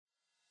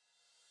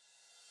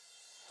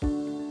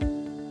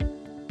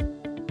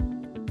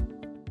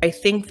I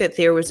think that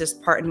there was this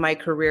part in my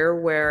career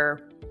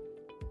where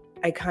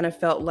I kind of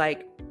felt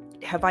like,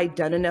 have I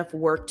done enough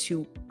work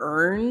to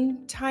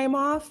earn time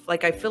off?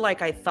 Like, I feel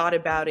like I thought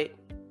about it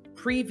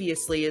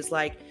previously as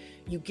like,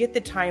 you get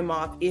the time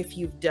off if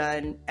you've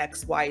done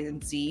X, Y,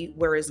 and Z.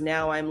 Whereas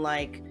now I'm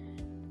like,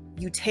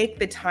 you take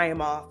the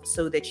time off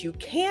so that you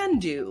can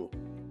do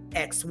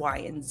X, Y,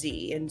 and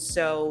Z. And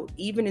so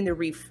even in the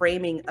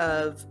reframing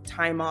of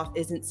time off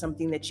isn't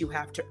something that you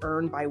have to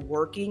earn by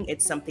working.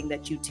 It's something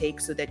that you take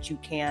so that you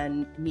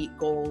can meet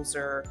goals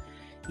or,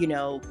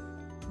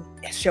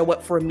 show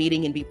up for a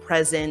meeting and be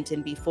present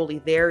and be fully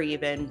there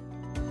even.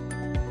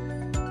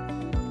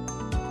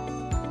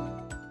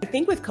 I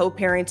think with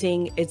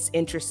co-parenting, it's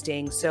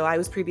interesting. So I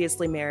was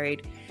previously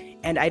married,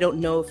 and I don't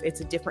know if it's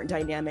a different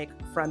dynamic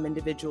from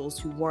individuals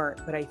who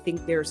weren't, but I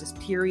think there's this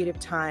period of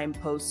time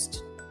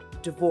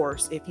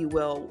post-divorce, if you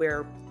will,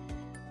 where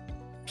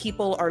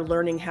people are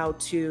learning how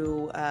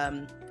to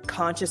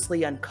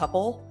consciously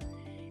uncouple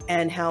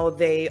and how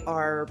they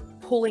are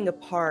pulling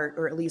apart,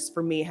 or at least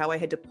for me, how I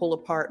had to pull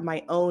apart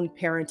my own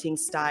parenting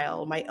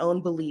style, my own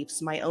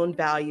beliefs, my own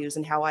values,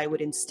 and how I would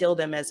instill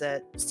them as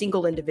a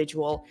single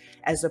individual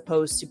as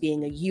opposed to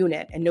being a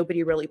unit. And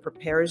nobody really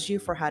prepares you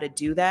for how to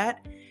do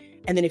that.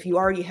 And then if you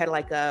already had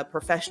like a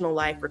professional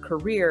life or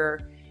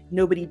career,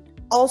 nobody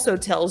also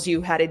tells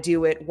you how to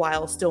do it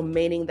while still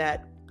maintaining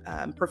that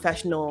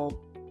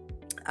professional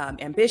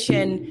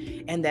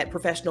ambition and that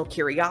professional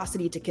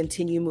curiosity to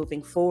continue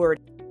moving forward.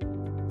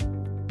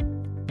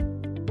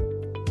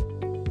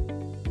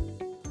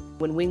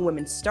 When Wing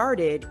Women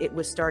started, it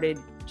was started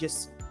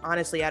just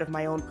honestly out of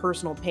my own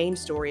personal pain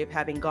story of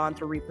having gone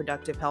through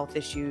reproductive health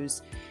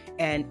issues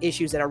and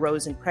issues that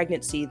arose in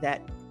pregnancy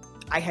that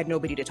I had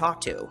nobody to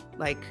talk to.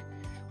 Like,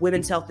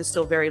 women's health is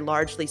still very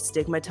largely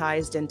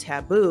stigmatized and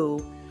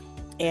taboo.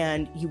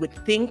 And you would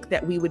think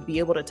that we would be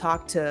able to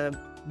talk to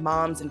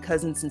moms and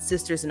cousins and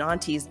sisters and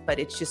aunties, but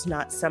it's just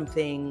not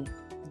something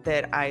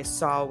that I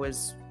saw,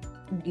 was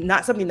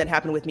not something that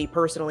happened with me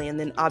personally. And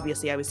then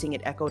obviously I was seeing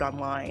it echoed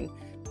online.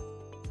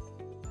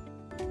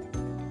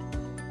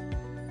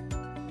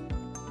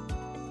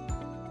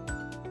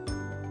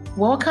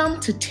 Welcome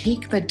to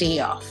Take the Day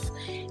Off,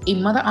 a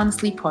Mother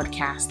Honestly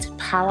podcast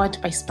powered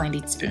by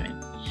Splendid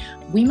Spoon.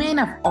 Women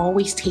have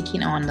always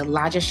taken on the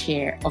larger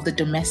share of the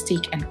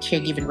domestic and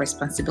caregiving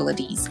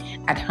responsibilities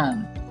at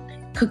home: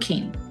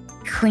 cooking,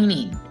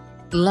 cleaning,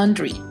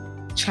 laundry,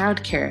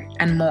 childcare,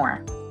 and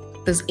more.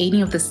 Does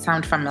any of this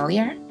sound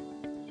familiar?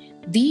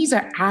 These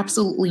are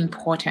absolutely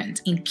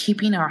important in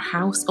keeping our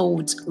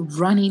households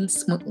running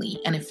smoothly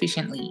and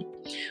efficiently.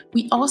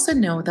 We also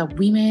know that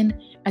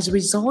women, as a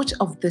result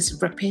of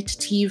this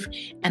repetitive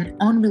and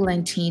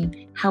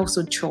unrelenting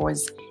household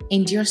chores,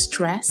 endure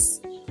stress,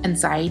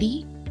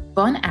 anxiety,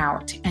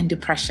 burnout, and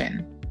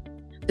depression.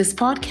 This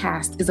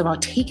podcast is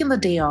about taking the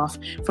day off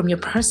from your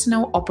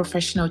personal or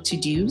professional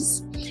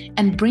to-dos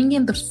and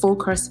bringing the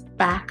focus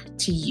back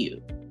to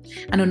you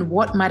and on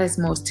what matters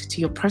most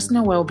to your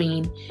personal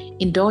well-being,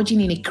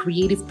 indulging in a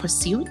creative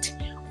pursuit,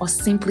 or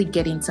simply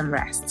getting some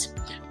rest.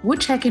 We'll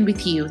check in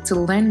with you to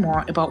learn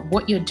more about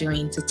what you're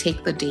doing to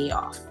take the day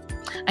off.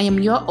 I am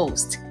your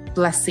host,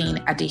 Blessing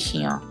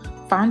Adesina,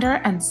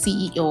 founder and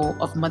CEO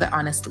of Mother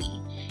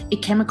Honestly, a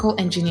chemical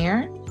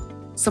engineer,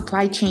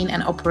 supply chain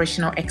and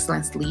operational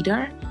excellence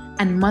leader,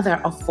 and mother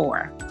of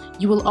 4.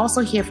 You will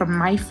also hear from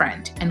my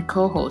friend and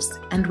co-host,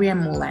 Andrea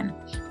Mulan,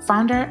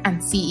 founder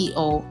and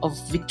CEO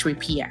of Victory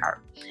PR,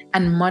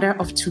 and mother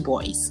of 2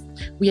 boys.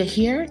 We are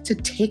here to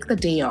take the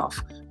day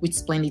off with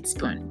Splendid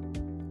Spoon.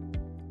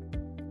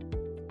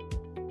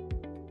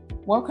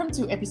 Welcome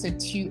to episode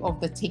 2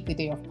 of the Take the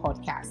Day Off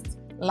podcast.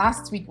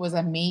 Last week was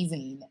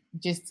amazing,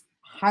 just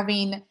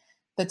having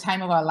the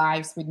time of our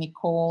lives with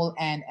Nicole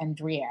and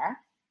Andrea.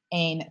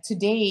 And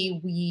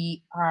today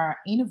we are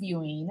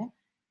interviewing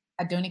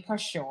Adonika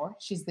Shaw.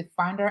 She's the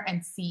founder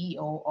and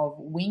CEO of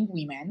Wing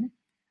Women.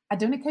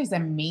 Adonika is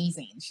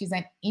amazing. She's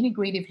an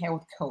integrative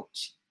health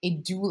coach, a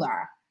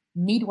doula,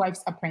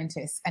 midwife's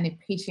apprentice, and a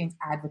patient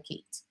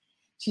advocate.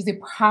 She's a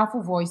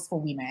powerful voice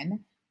for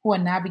women who are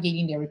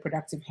navigating their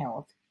reproductive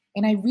health.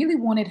 And I really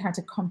wanted her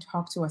to come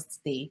talk to us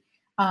today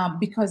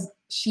because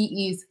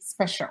she is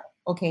special,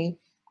 okay?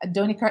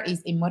 Adonika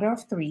is a mother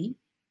of 3.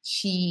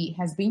 She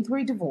has been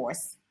through a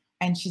divorce,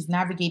 and she's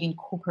navigating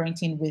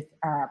co-parenting with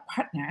a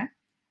partner,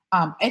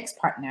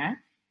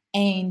 ex-partner.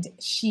 And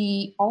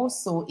she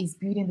also is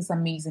building this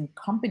amazing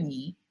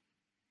company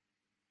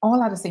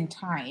all at the same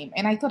time.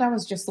 And I thought that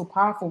was just so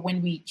powerful.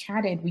 When we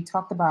chatted, we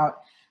talked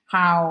about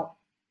how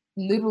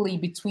literally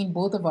between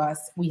both of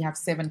us, we have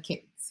 7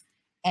 kids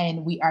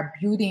and we are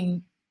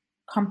building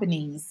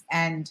companies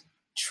and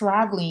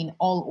traveling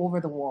all over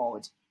the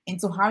world.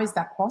 And so how is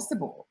that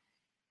possible?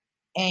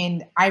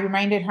 And I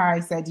reminded her,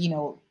 I said,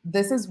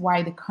 this is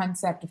why the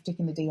concept of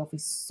taking the day off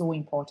is so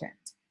important,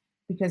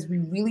 because we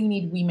really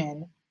need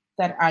women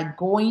that are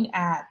going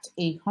at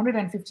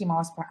 150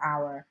 miles per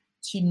hour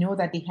to know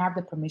that they have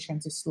the permission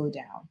to slow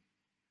down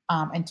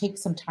and take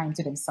some time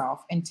to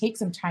themselves and take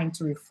some time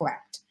to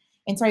reflect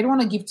And so I don't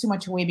want to give too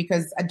much away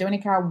because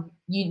Adonica,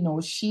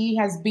 she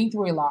has been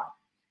through a lot.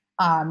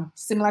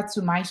 Similar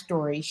to my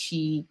story,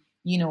 she's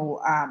now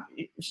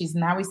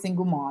a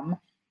single mom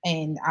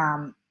and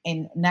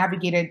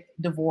navigated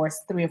divorce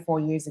 3 or 4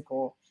 years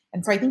ago.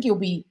 And so I think it'll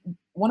be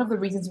one of the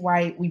reasons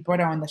why we brought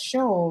her on the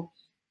show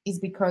is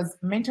because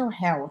mental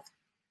health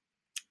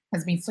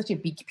has been such a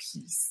big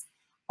piece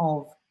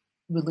of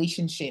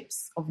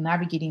relationships, of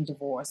navigating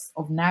divorce,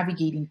 of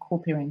navigating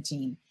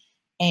co-parenting.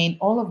 And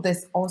all of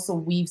this also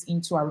weaves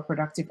into our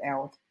reproductive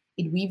health.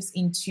 It weaves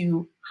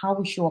into how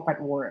we show up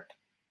at work.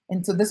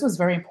 And so this was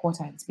very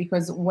important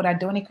because what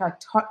Adonica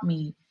taught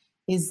me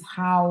is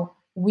how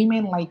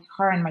women like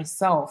her and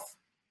myself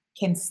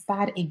can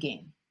start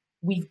again.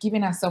 We've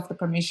given ourselves the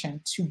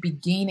permission to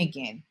begin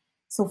again.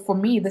 So for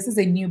me, this is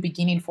a new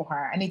beginning for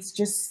her. And it's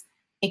just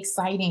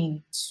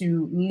exciting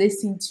to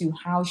listen to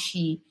how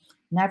she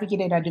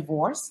navigated her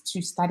divorce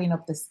to starting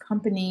up this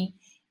company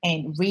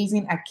and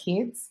raising our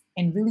kids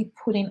and really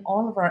putting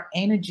all of our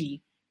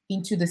energy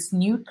into this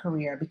new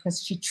career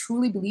because she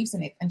truly believes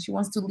in it and she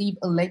wants to leave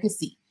a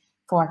legacy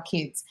for our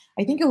kids.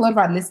 I think a lot of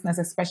our listeners,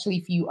 especially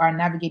if you are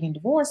navigating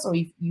divorce or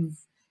if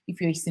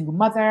you're a single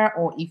mother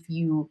or if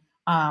you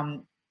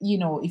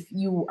if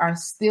you are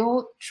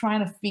still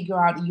trying to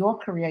figure out your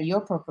career, your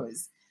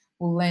purpose,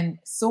 will learn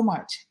so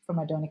much from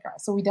Adonica.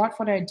 So without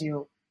further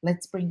ado,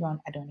 let's bring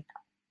on Adonica.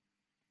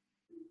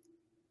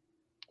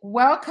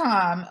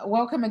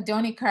 Welcome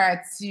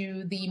Adonica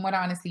to the Mother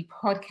Honestly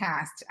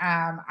podcast.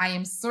 I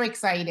am so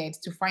excited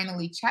to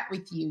finally chat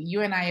with you.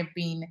 You and I have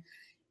been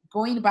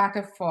going back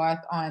and forth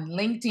on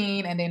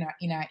LinkedIn and then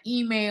in our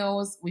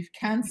emails. We've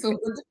canceled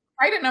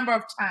quite a number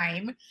of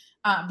time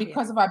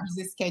because of our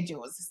busy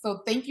schedules.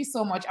 So thank you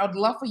so much. I would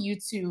love for you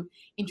to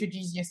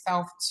introduce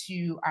yourself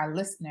to our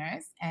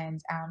listeners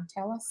and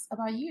tell us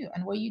about you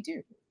and what you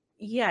do.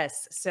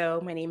 Yes. So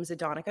my name is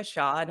Adonica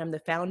Shaw, and I'm the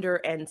founder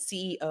and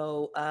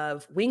CEO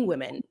of Wing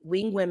Women.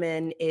 Wing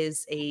Women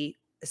is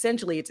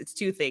essentially it's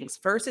two things.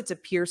 First, it's a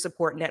peer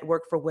support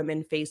network for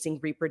women facing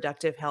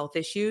reproductive health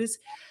issues.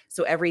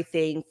 So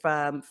everything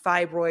from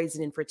fibroids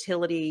and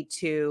infertility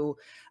to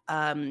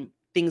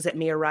things that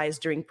may arise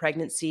during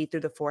pregnancy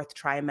through the 4th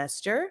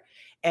trimester.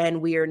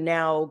 And we are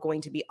now going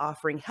to be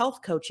offering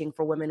health coaching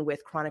for women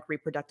with chronic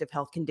reproductive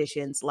health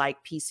conditions like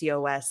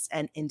PCOS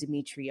and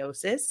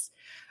endometriosis.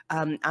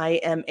 I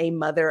am a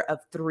mother of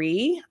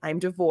 3. I'm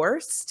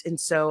divorced. And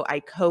so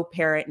I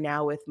co-parent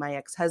now with my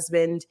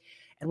ex-husband.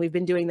 And we've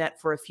been doing that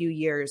for a few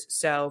years.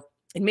 So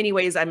in many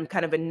ways, I'm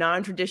kind of a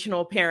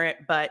non-traditional parent,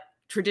 but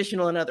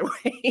traditional in other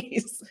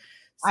ways. So.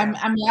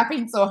 I'm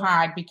laughing so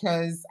hard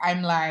because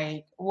I'm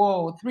like,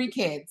 whoa, 3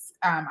 kids.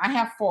 I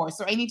have 4.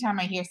 So anytime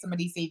I hear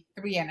somebody say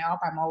 3 and up,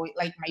 I'm always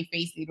like, my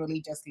face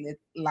literally just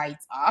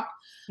lights up.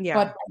 Yeah.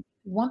 But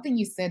one thing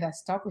you said that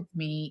stuck with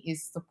me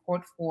is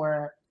support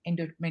for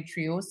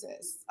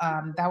endometriosis.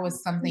 That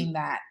was something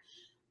that,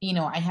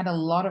 I had a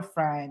lot of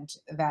friends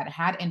that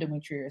had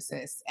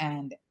endometriosis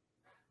and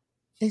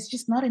there's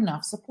just not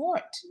enough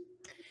support.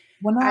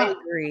 We're not I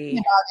agree. Talking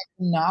about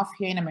it enough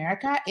here in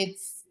America.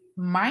 It's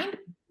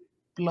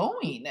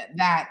mind-blowing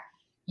that,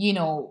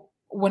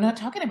 we're not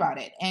talking about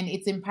it. And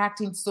it's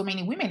impacting so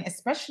many women,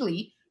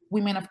 especially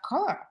women of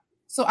color.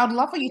 So I'd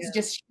love for you to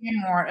just share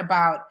more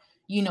about,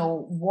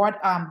 what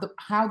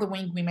how the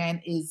Wing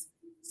Women is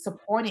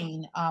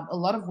supporting a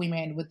lot of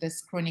women with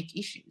this chronic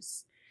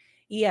issues.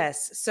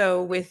 Yes.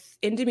 So with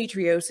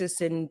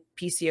endometriosis and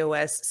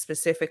PCOS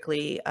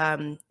specifically,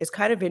 it's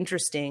kind of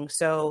interesting.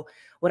 So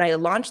when I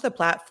launched the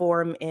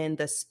platform in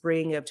the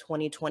spring of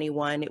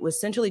 2021, it was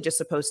essentially just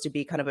supposed to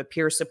be kind of a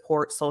peer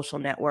support social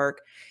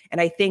network.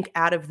 And I think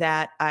out of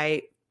that,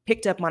 I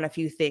picked up on a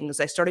few things.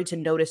 I started to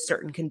notice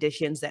certain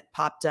conditions that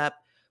popped up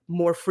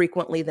more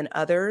frequently than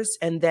others.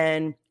 And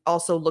then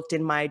also looked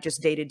in my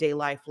just day-to-day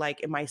life,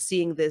 like, am I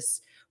seeing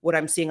this, what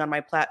I'm seeing on my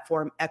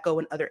platform, echo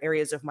in other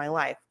areas of my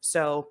life?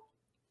 So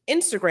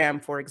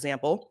Instagram, for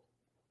example,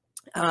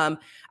 I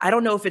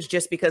don't know if it's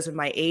just because of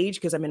my age,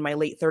 because I'm in my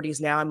late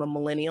 30s now, I'm a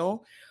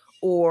millennial,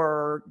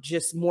 or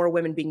just more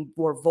women being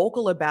more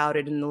vocal about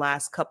it in the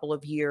last couple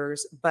of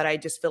years. But I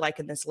just feel like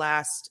in this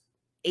last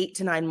 8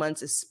 to 9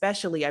 months,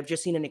 especially, I've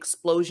just seen an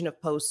explosion of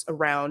posts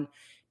around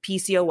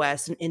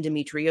PCOS and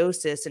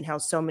endometriosis and how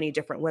so many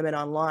different women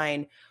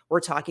online were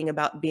talking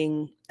about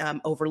being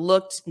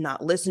overlooked,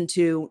 not listened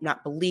to,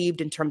 not believed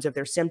in terms of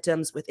their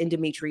symptoms. With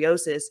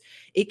endometriosis,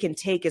 it can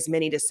take as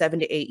many to 7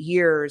 to 8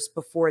 years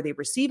before they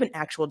receive an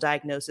actual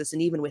diagnosis.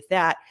 And even with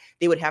that,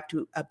 they would have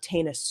to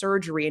obtain a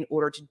surgery in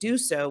order to do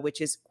so,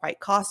 which is quite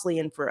costly.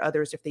 And for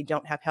others, if they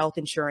don't have health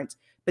insurance,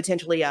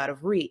 potentially out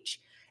of reach.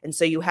 And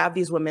so you have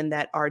these women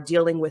that are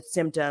dealing with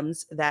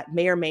symptoms that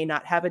may or may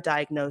not have a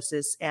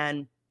diagnosis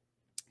and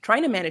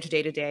trying to manage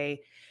day to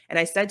day. And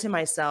I said to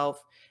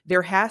myself,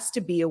 there has to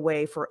be a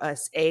way for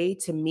us,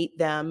 to meet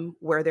them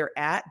where they're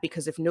at,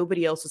 because if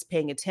nobody else is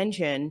paying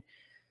attention,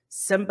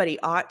 somebody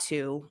ought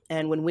to.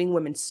 And when Wing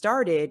Women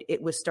started,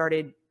 it was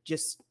started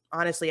just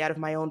honestly out of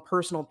my own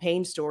personal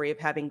pain story of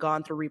having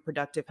gone through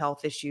reproductive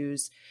health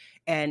issues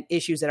and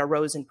issues that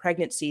arose in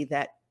pregnancy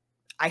that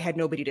I had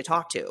nobody to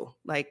talk to.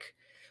 Like,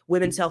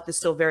 women's health is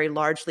still very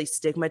largely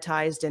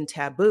stigmatized and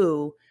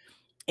taboo.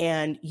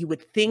 And you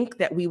would think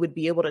that we would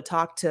be able to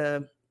talk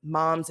to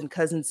moms and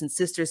cousins and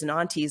sisters and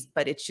aunties,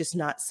 but it's just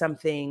not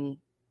something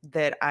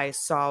that I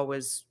saw,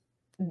 was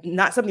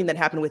not something that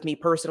happened with me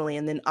personally.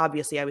 And then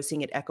obviously I was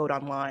seeing it echoed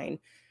online.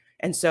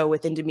 And so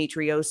with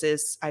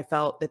endometriosis, I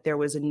felt that there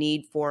was a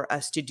need for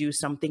us to do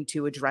something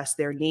to address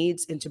their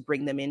needs and to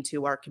bring them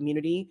into our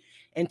community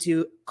and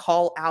to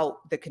call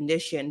out the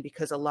condition,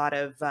 because a lot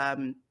of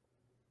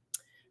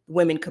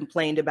women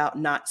complained about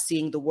not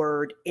seeing the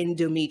word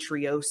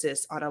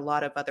endometriosis on a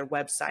lot of other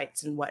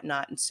websites and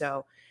whatnot. And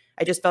so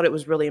I just felt it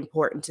was really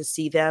important to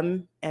see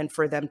them and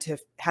for them to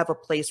have a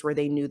place where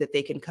they knew that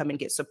they can come and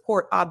get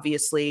support,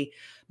 obviously,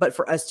 but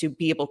for us to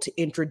be able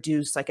to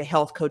introduce like a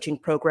health coaching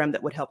program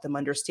that would help them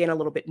understand a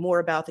little bit more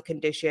about the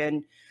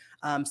condition,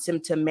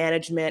 symptom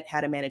management, how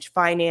to manage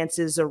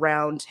finances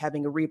around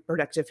having a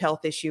reproductive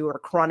health issue or a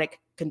chronic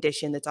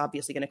condition that's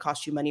obviously going to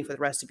cost you money for the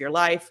rest of your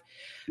life,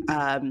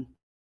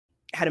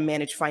 how to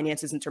manage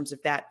finances in terms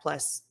of that,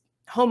 plus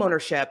home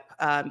ownership,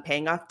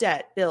 paying off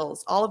debt,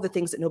 bills, all of the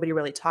things that nobody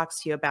really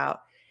talks to you about.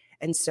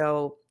 And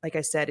so, like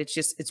I said,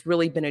 it's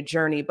really been a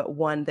journey, but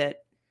one that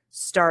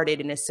started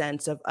in a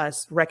sense of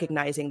us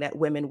recognizing that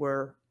women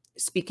were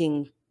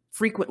speaking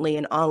frequently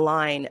and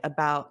online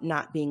about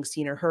not being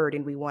seen or heard,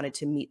 and we wanted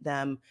to meet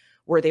them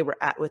where they were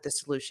at with the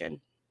solution.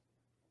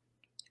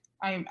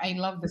 I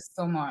love this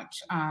so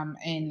much.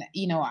 And,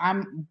 you know,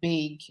 I'm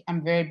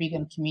very big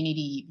on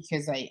community,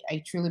 because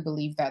I truly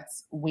believe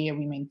that's where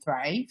women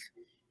thrive.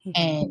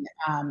 And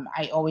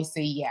I always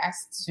say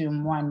yes to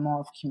more and more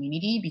of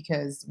community,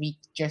 because we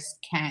just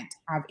can't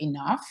have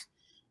enough.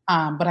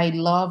 But I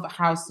love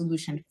how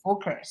solution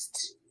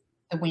focused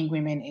the Wing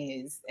Women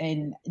is,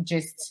 and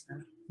just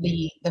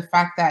the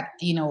fact that,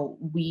 you know,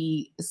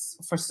 we,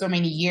 for so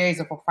many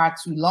years or for far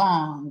too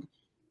long,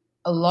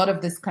 a lot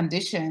of these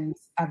conditions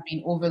have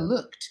been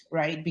overlooked,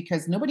 right?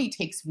 Because nobody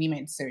takes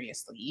women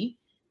seriously,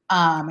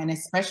 and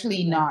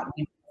especially not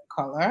women of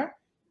color.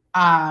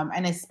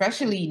 And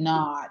especially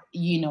not,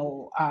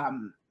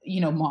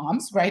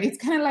 moms, right? It's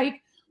kind of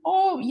like,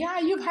 oh yeah,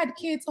 you've had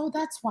kids. Oh,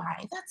 that's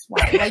why.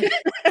 Like,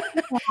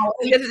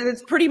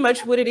 it's pretty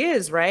much what it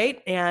is,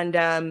 right?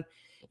 And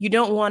you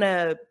don't want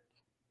to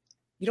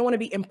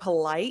be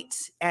impolite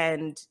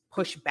and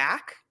push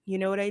back. You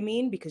know what I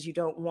mean? Because you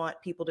don't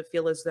want people to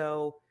feel as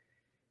though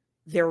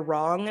they're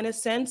wrong in a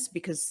sense,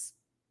 because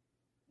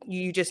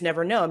you just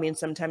never know. I mean,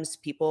 sometimes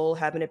people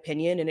have an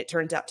opinion and it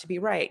turns out to be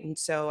right. And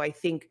so I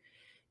think,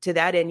 to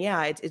that end,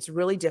 yeah, it's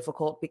really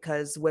difficult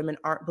because women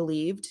aren't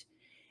believed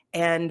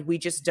and we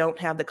just don't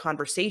have the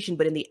conversation.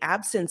 But in the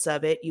absence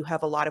of it, you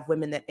have a lot of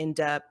women that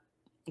end up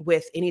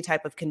with any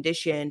type of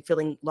condition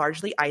feeling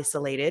largely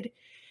isolated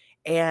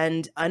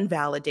and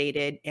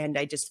unvalidated. And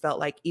I just felt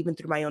like, even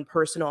through my own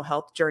personal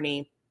health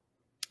journey,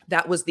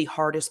 that was the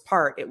hardest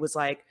part. It was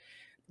like,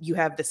 you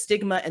have the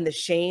stigma and the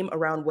shame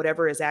around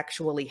whatever has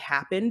actually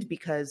happened,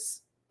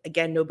 because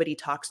again, nobody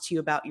talks to you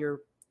about your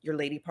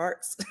lady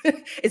parts.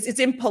 It's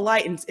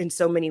impolite in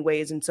so many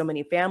ways, in so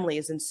many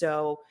families. And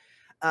so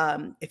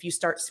if you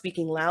start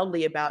speaking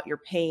loudly about your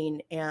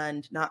pain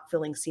and not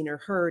feeling seen or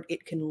heard,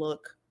 it can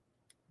look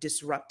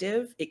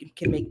disruptive. It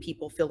can make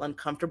people feel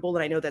uncomfortable.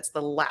 And I know that's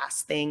the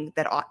last thing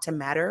that ought to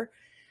matter,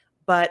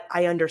 but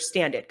I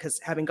understand it, because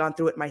having gone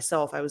through it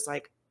myself, I was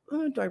like,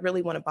 oh, do I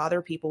really want to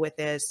bother people with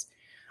this?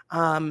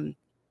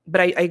 But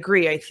I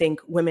agree. I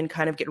think women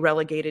kind of get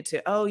relegated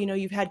to, oh,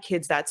 you've had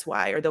kids, that's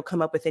why, or they'll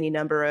come up with any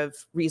number of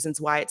reasons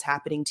why it's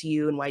happening to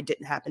you and why it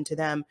didn't happen to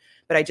them.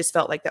 But I just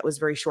felt like that was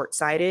very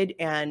short-sighted.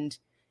 And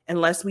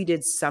unless we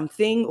did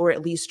something, or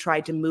at least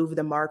tried to move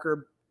the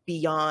marker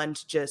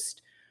beyond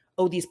just,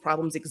 oh, these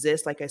problems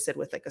exist, like I said,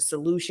 with like a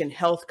solution,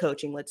 health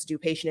coaching, let's do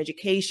patient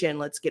education,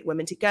 let's get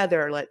women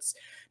together, let's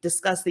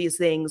discuss these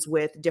things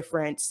with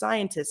different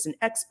scientists and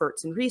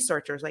experts and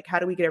researchers. Like, how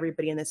do we get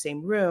everybody in the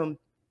same room?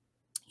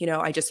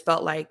 I just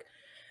felt like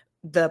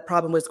the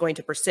problem was going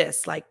to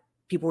persist. Like,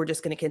 people were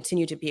just going to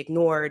continue to be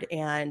ignored.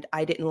 And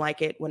I didn't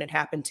like it when it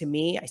happened to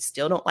me. I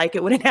still don't like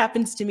it when it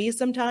happens to me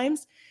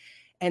sometimes.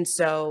 And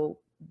so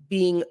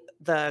being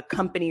the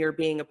company, or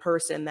being a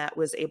person that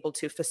was able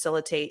to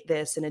facilitate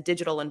this in a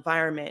digital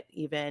environment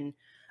even,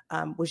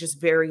 was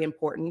just very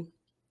important,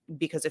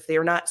 because if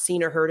they're not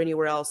seen or heard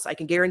anywhere else, I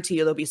can guarantee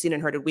you they'll be seen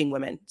and heard at Wing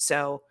Women.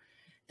 So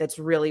that's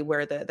really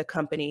where the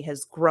company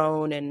has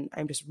grown. And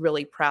I'm just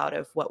really proud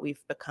of what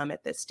we've become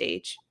at this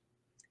stage.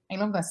 I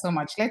love that so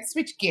much. Let's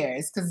switch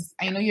gears, because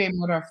I know you're a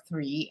mother of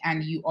 3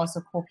 and you also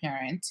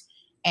co-parent.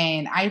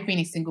 And I've been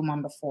a single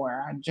mom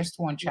before, just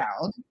one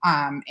child.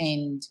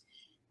 And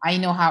I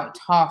know how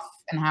tough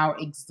and how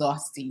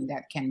exhausting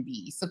that can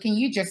be. So can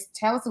you just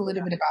tell us a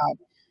little bit about,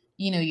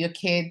 your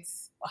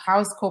kids?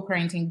 How's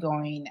co-parenting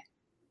going?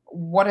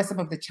 What are some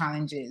of the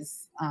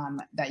challenges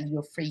that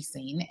you're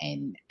facing?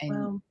 And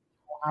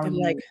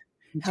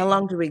how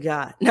long do we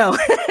got? No,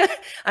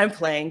 I'm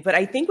playing. But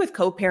I think with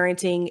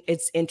co-parenting,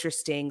 it's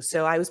interesting.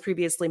 So I was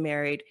previously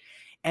married,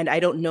 and I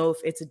don't know if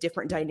it's a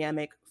different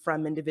dynamic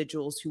from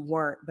individuals who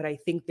weren't, but I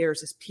think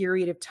there's this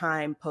period of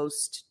time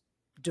post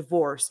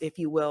divorce, if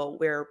you will,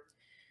 where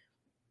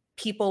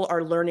people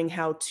are learning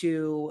how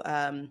to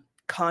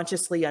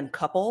consciously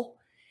uncouple,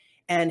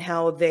 and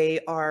how they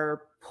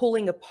are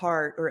pulling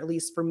apart, or at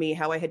least for me,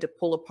 how I had to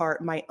pull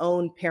apart my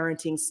own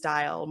parenting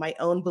style, my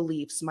own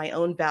beliefs, my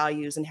own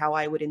values, and how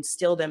I would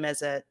instill them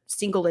as a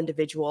single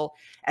individual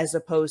as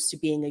opposed to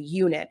being a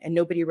unit. And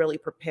nobody really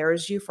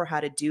prepares you for how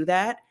to do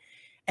that.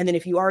 And then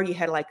if you already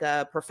had like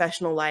a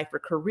professional life or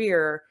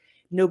career,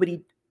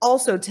 nobody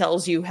also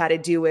tells you how to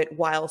do it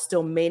while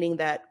still maintaining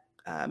that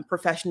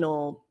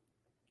professional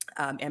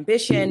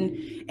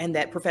ambition and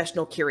that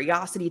professional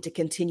curiosity to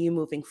continue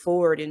moving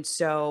forward. And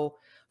so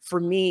for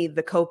me,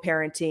 the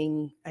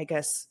co-parenting, I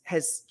guess,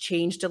 has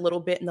changed a little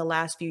bit in the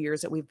last few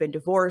years that we've been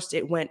divorced.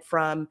 It went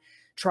from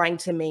trying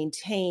to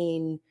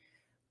maintain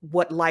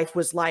what life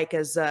was like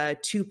as a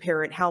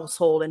two-parent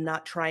household and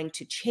not trying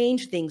to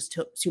change things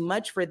too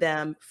much for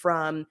them,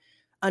 from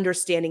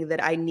understanding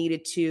that I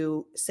needed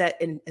to set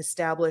and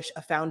establish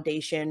a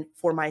foundation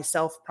for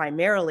myself,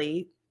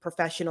 primarily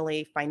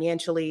professionally,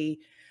 financially,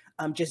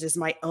 just as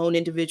my own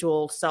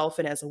individual self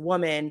and as a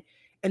woman.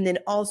 And then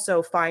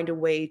also find a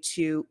way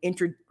to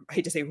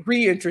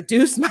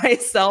reintroduce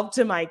myself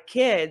to my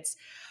kids,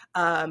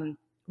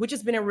 which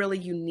has been a really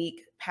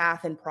unique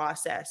path and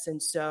process. And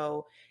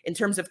so in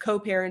terms of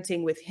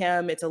co-parenting with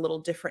him, it's a little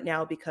different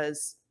now,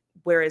 because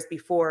whereas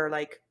before,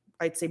 like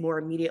I'd say more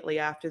immediately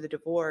after the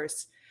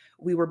divorce,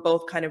 we were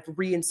both kind of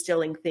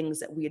reinstilling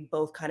things that we had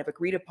both kind of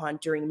agreed upon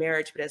during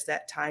marriage. But as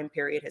that time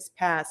period has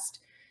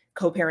passed,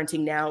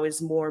 co-parenting now is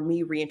more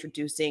me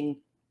reintroducing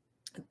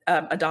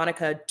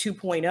Adonica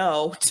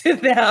 2.0 to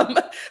them.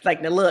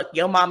 Like, now look,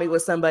 your mommy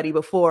was somebody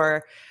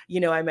before,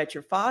 I met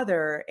your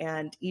father.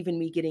 And even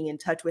me getting in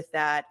touch with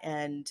that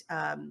and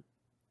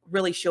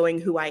really showing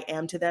who I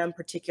am to them,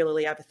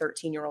 particularly I have a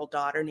 13-year-old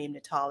daughter named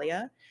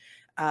Natalia,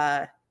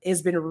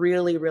 has been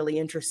really, really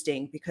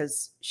interesting,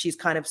 because she's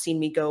kind of seen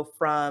me go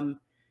from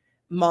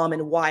mom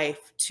and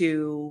wife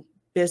to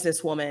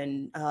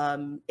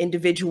businesswoman,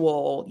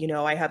 individual.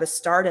 I have a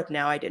startup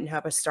now. I didn't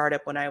have a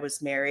startup when I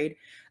was married.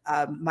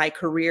 My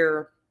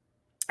career,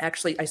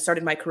 actually, I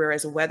started my career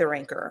as a weather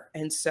anchor.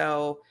 And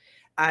so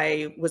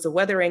I was a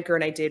weather anchor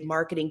and I did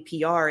marketing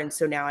PR. And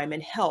so now I'm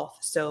in health.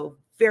 So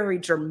very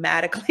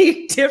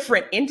dramatically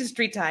different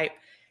industry type.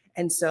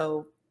 And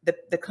so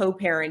the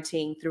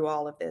co-parenting through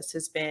all of this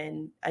has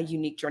been a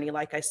unique journey,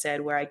 like I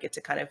said, where I get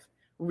to kind of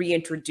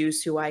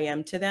reintroduce who I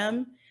am to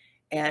them.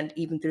 And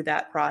even through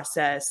that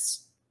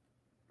process,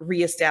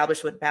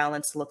 reestablish what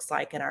balance looks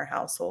like in our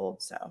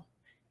household. So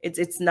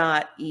it's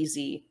not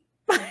easy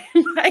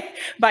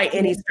by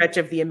any stretch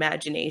of the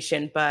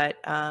imagination, but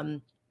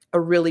a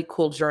really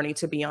cool journey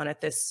to be on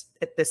at this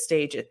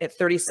stage at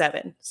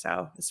 37.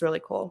 So it's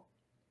really cool.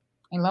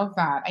 I love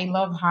that. I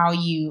love how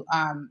you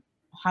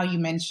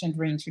mentioned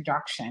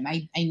reintroduction.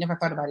 I never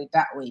thought about it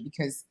that way,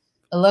 because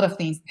a lot of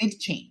things did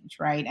change,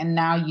 right? And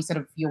now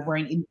you're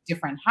wearing a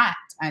different hat,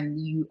 and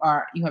you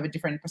have a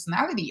different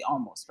personality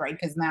almost, right?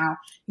 Because now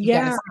you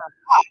gotta step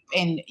up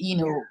and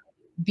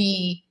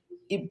be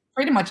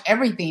pretty much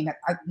everything that,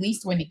 at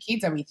least when the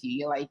kids are with you,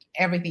 you're like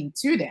everything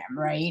to them,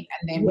 right?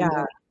 And then when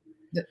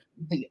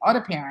the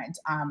other parent,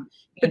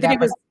 but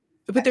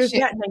there's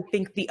that, and I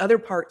think the other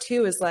part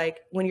too is like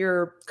when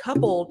you're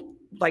coupled,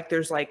 like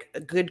there's like a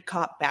good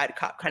cop, bad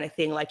cop kind of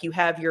thing. Like you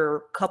have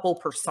your couple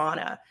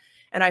persona.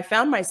 And I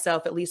found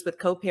myself, at least with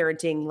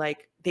co-parenting,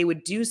 like they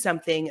would do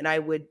something and I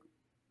would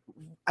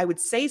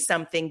say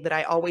something that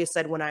I always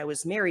said when I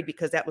was married,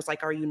 because that was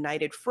like our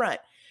united front.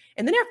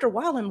 And then after a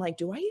while, I'm like,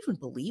 do I even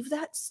believe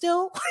that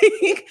still?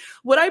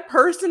 Would I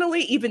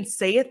personally even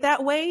say it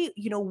that way?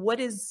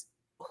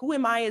 Who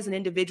am I as an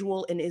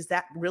individual? And is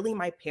that really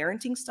my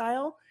parenting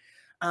style?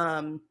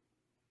 I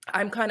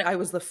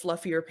was the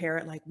fluffier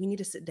parent. Like, we need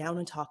to sit down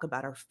and talk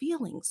about our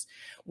feelings.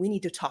 We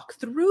need to talk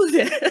through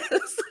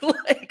this.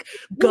 Like,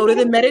 go to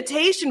the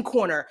meditation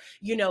corner.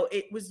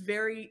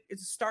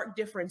 It's a stark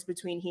difference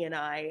between he and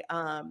I.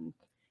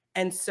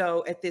 And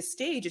so at this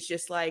stage, it's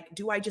just like,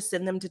 do I just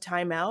send them to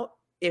timeout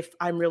if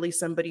I'm really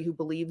somebody who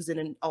believes in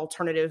an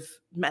alternative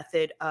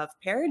method of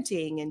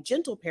parenting and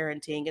gentle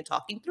parenting and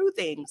talking through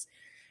things?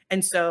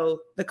 And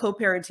so the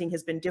co-parenting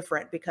has been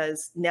different,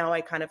 because now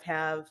I kind of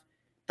have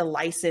the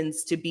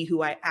license to be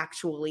who I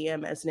actually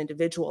am as an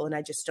individual. And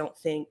I just don't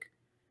think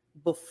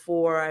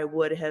before I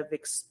would have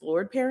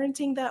explored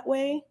parenting that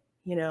way,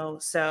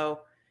 so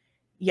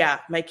yeah,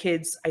 my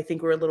kids, I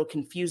think, were a little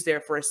confused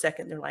there for a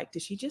second. They're like,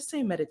 did she just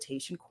say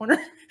meditation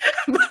corner?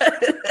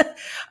 But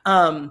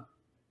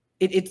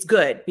it's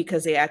good,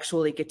 because they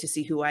actually get to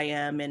see who I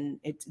am. And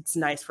it's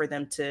nice for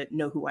them to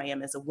know who I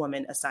am as a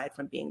woman, aside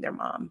from being their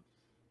mom.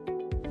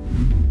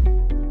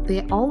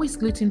 They're always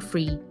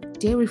gluten-free,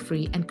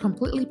 dairy-free, and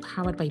completely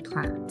powered by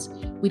plants,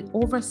 with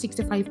over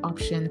 65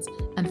 options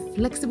and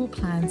flexible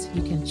plans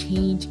you can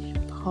change,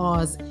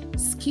 pause,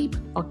 skip,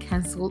 or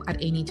cancel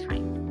at any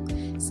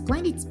time.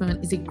 Splendid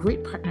Spoon is a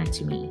great partner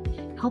to me,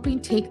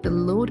 helping take the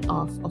load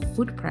off of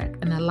food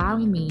prep and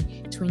allowing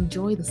me to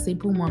enjoy the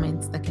simple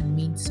moments that can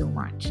mean so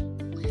much.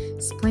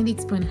 Splendid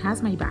Spoon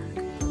has my back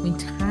when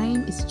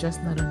time is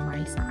just not on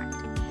my side.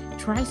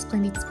 Try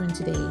Splendid Spoon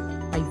today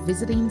by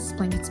visiting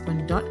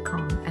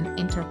splendidspoon.com and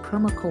enter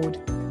promo code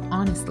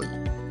HONESTLY,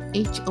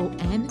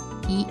 HONESTLY,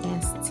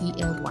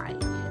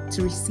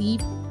 to receive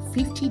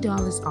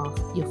 $50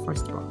 off your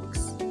first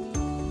box.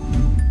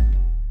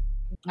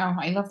 Oh,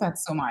 I love that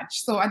so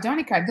much. So,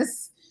 Adonica,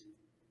 this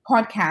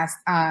podcast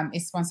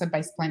is sponsored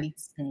by Splendid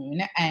Spoon,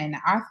 and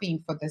our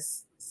theme for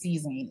this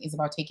season is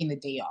about taking the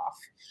day off.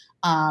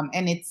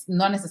 And it's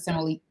not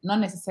necessarily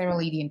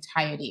the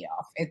entire day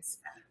off. It's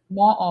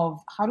more of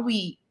how do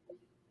we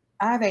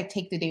either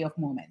take the day off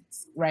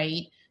moments,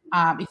 right?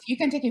 If you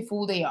can take a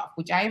full day off,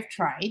 which I have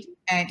tried,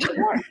 and it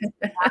works.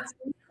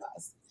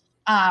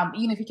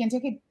 If you can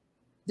take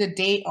the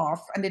day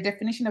off, and the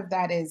definition of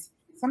that is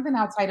something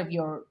outside of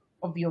your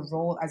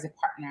role as a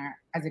partner,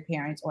 as a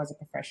parent, or as a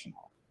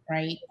professional,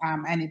 right?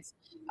 And it's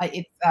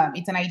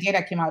an idea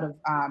that came out of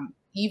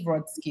Eve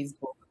Rodsky's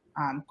book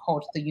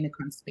called The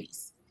Unicorn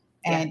Space.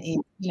 And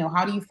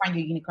how do you find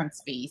your unicorn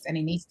space? And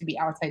it needs to be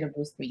outside of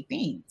those three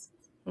things.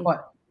 Mm-hmm.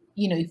 But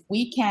if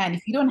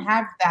you don't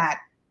have that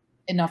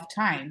enough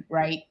time,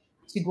 right,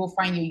 to go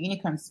find your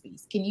unicorn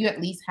space, can you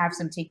at least have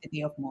some take the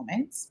day off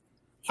moments?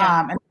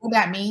 Yeah. And what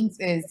that means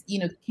is,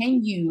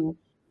 can you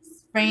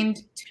spend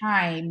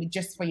time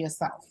just for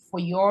yourself, for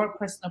your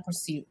personal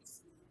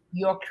pursuits,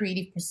 your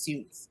creative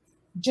pursuits,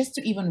 just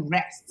to even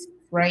rest,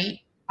 right?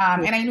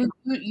 And I know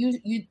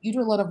you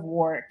do a lot of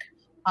work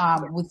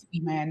with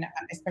women,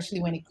 especially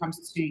when it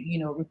comes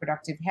to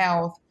reproductive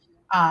health,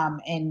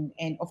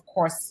 and of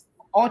course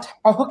all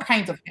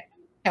kinds of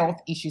health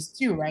issues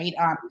too, right?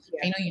 I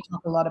know you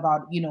talk a lot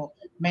about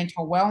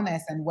mental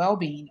wellness and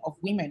well-being of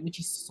women, which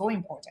is so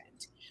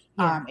important.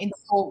 And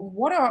so,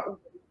 what are,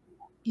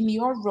 in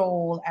your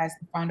role as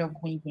the founder of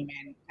Wing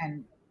Women,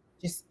 and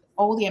just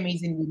all the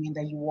amazing women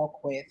that you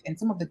work with, and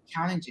some of the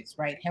challenges,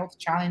 right, health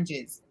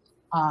challenges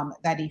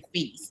that they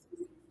face,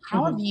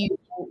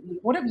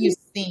 what have you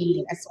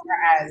seen as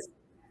far as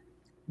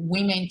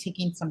women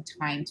taking some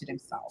time to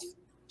themselves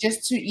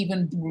just to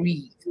even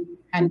breathe?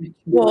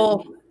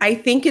 Well, I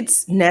think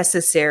it's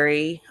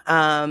necessary.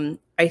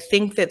 I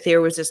think that there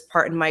was this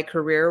part in my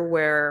career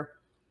where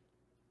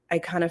I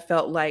kind of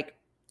felt like,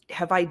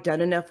 have I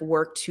done enough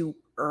work to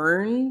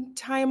earn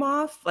time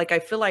off? Like, I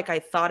feel like I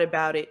thought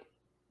about it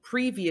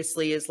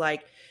previously as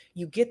like,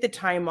 you get the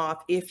time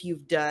off if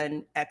you've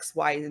done X,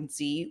 Y, and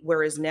Z.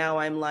 Whereas now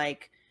I'm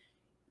like,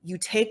 you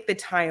take the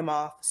time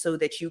off so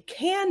that you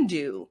can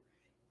do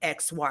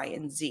X, Y,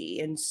 and Z.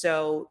 And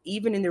so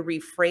even in the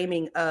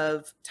reframing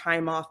of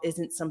time off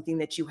isn't something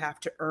that you have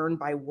to earn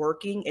by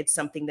working. It's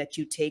something that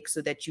you take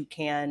so that you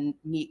can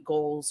meet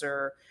goals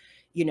or,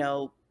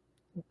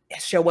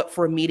 show up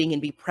for a meeting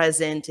and be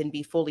present and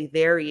be fully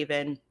there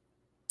even.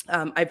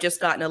 I've just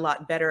gotten a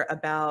lot better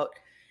about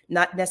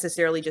not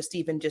necessarily just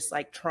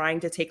like trying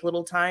to take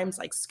little times,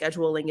 like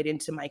scheduling it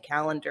into my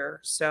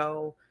calendar.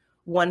 So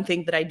one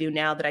thing that I do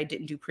now that I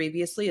didn't do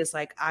previously is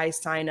like I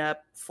sign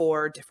up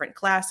for different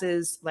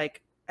classes.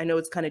 Like, I know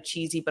it's kind of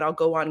cheesy, but I'll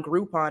go on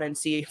Groupon and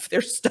see if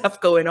there's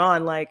stuff going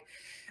on, like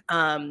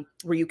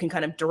where you can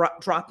kind of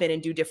drop in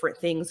and do different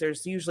things.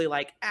 There's usually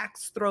like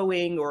axe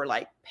throwing or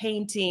like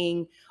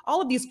painting, all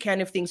of these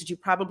kind of things that you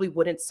probably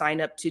wouldn't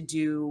sign up to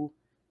do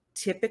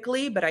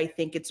typically, but I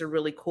think it's a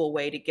really cool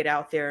way to get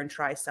out there and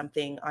try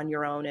something on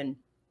your own and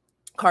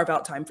carve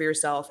out time for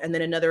yourself. And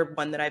then another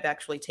one that I've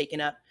actually taken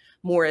up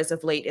more as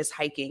of late is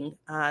hiking.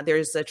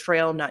 There's a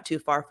trail not too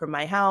far from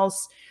my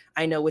house.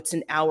 I know it's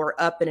an hour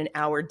up and an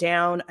hour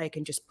down. I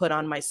can just put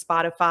on my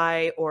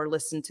Spotify or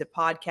listen to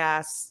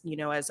podcasts,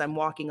 as I'm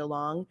walking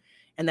along.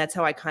 And that's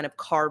how I kind of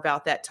carve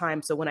out that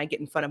time. So when I get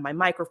in front of my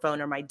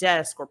microphone or my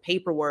desk or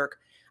paperwork,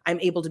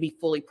 I'm able to be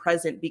fully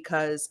present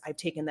because I've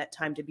taken that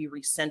time to be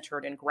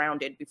recentered and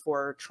grounded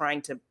before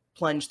trying to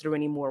plunge through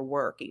any more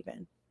work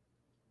even.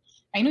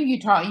 I know you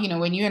talk,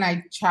 when you and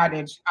I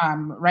chatted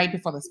right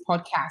before this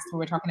podcast, we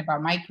were talking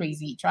about my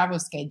crazy travel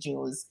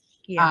schedules.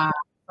 Yeah.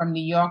 From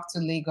New York to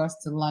Lagos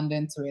to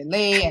London to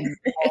LA and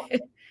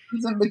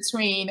in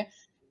between.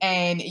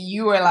 And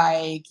you were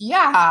like,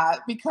 yeah,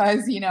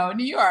 because,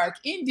 New York,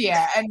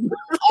 India. And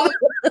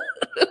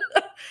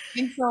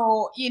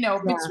so, between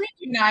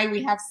you and I,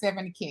 we have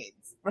 7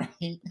 kids,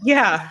 right?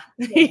 Yeah.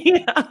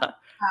 Yeah.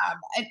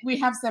 And we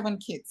have 7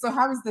 kids. So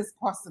how is this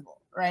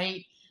possible,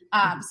 right?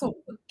 So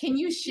can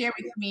you share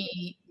with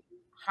me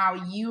how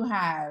you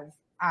have,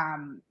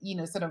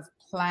 sort of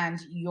planned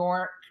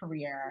your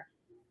career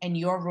and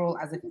your role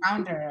as a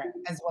founder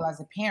as well as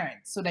a parent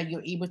so that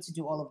you're able to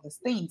do all of those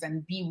things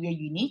and be where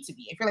you need to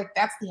be? I feel like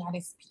that's the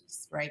hardest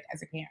piece, right,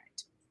 as a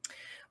parent.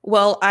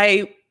 Well,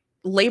 I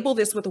label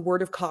this with a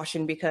word of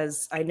caution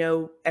because I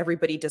know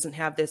everybody doesn't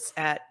have this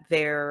at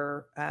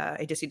their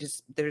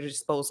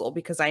disposal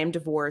because I am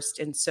divorced.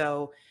 And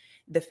so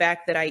the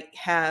fact that I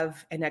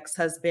have an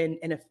ex-husband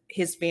and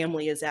his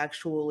family is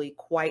actually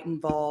quite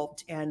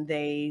involved, and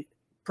they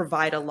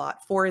provide a lot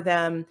for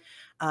them.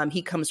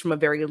 He comes from a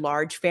very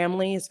large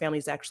family. His family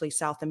is actually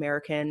South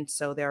American,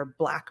 so they're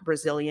Black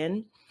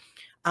Brazilian.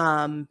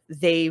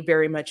 They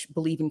very much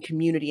believe in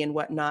community and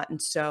whatnot.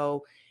 And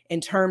so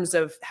in terms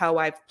of how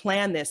I've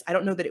planned this, I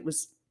don't know that it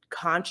was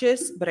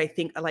conscious, but I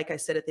think, like I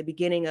said, at the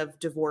beginning of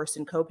divorce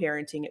and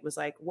co-parenting, it was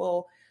like,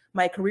 well,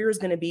 my career is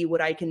going to be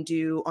what I can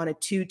do on a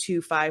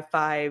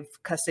 2-2-5-5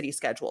 custody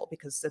schedule,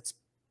 because that's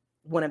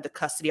one of the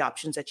custody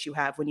options that you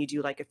have when you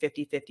do like a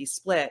 50-50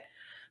 split.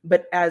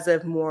 But as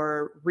of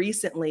more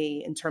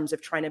recently, in terms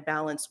of trying to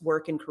balance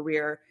work and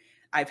career,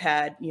 I've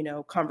had,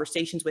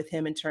 conversations with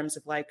him in terms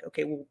of like,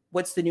 okay, well,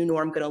 what's the new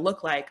norm going to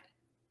look like?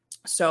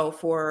 So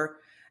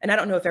and I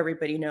don't know if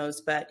everybody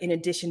knows, but in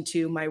addition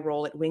to my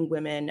role at Winged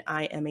Women,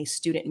 I am a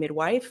student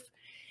midwife,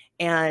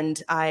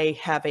 and I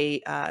have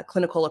a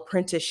clinical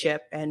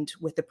apprenticeship. And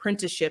with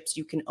apprenticeships,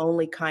 you can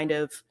only kind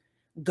of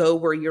go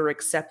where you're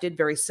accepted,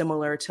 very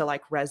similar to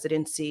like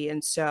residency.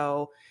 And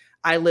so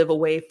I live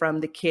away from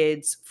the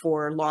kids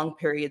for long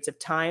periods of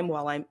time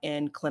while I'm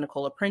in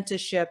clinical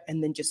apprenticeship,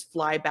 and then just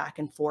fly back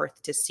and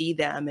forth to see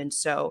them. And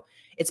so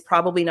it's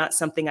probably not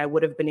something I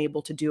would have been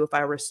able to do if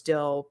I were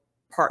still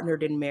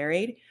partnered and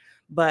married.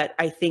 But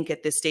I think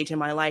at this stage in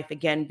my life,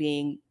 again,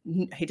 being,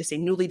 I hate to say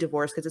newly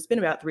divorced, because it's been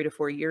about 3 to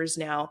 4 years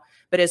now,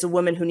 but as a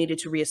woman who needed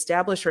to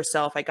reestablish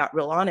herself, I got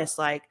real honest,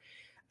 like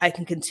I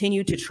can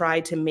continue to try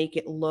to make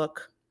it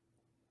look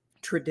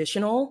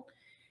traditional,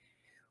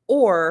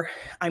 or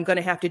I'm going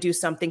to have to do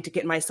something to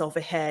get myself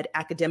ahead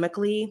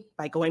academically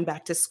by going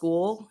back to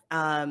school,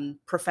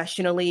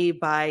 professionally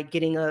by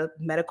getting a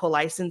medical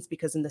license,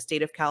 because in the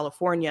state of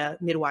California,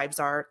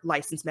 midwives are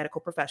licensed medical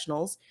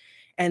professionals.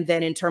 And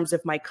then in terms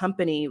of my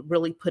company,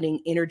 really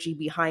putting energy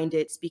behind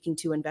it, speaking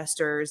to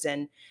investors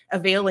and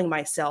availing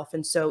myself.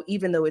 And so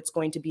even though it's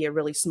going to be a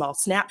really small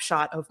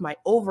snapshot of my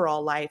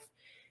overall life,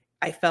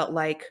 I felt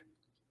like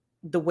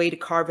the way to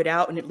carve it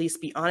out and at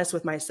least be honest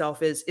with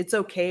myself is it's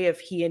okay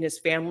if he and his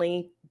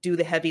family do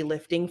the heavy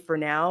lifting for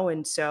now.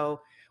 And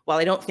so while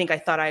I don't think I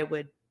thought I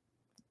would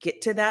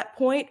get to that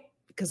point,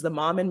 because the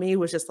mom in me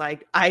was just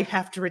like, I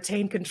have to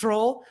retain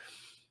control,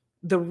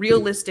 the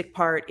realistic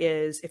part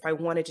is if I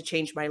wanted to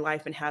change my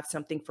life and have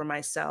something for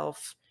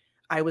myself,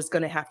 I was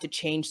going to have to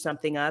change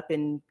something up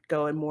and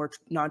go a more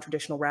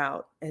non-traditional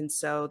route. And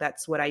so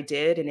that's what I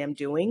did and am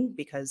doing,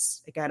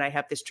 because again, I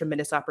have this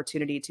tremendous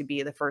opportunity to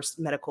be the first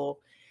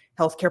medical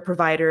healthcare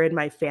provider in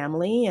my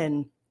family,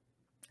 and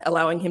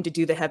allowing him to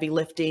do the heavy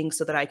lifting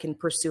so that I can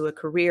pursue a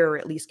career or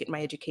at least get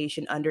my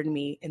education under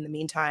me in the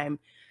meantime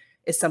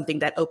is something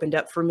that opened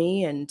up for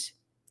me. And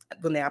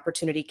when the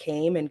opportunity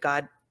came and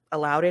God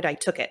allowed it, I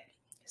took it.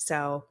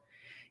 So,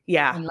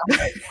 yeah.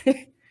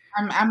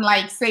 I'm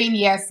like saying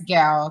yes,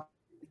 girl.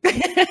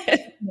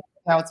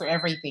 To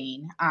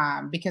everything,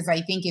 because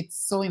I think it's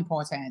so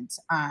important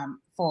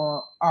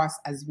for us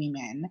as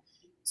women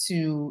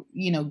to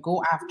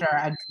go after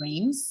our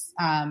dreams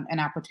and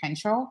our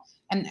potential,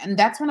 and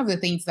that's one of the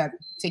things that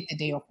Take the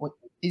Day Off what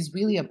is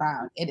really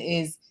about. It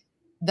is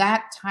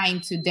that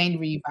time to then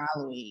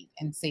reevaluate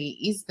and say,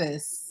 is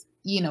this,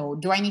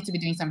 do I need to be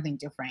doing something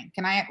different?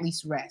 Can I at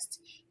least rest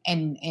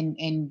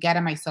and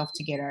gather myself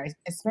together,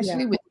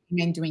 especially with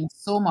women doing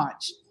so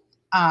much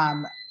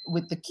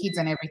with the kids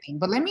and everything.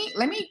 But let me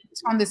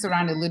turn this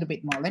around a little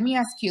bit more. Let me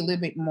ask you a little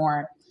bit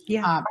more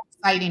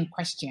exciting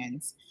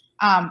questions.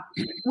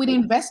 With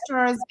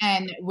investors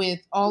and with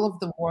all of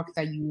the work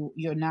that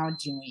you're now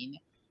doing,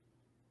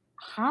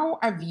 how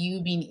have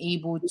you been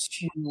able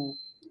to,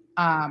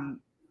 I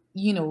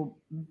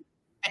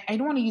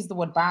don't want to use the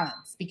word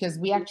balance, because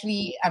we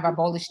actually have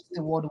abolished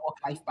the word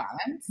work-life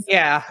balance.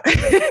 Yeah.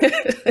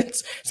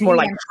 it's more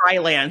like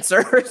trilance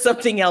or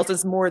something else.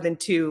 It's more than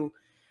two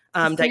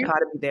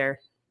dichotomy there.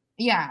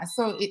 Yeah.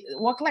 So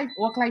work-life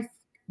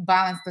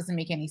balance doesn't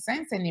make any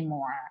sense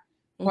anymore.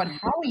 But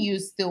how are you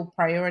still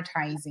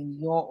prioritizing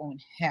your own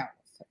health?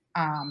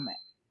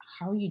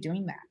 How are you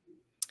doing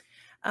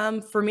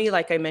that? For me,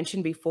 like I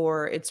mentioned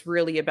before, it's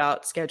really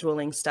about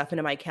scheduling stuff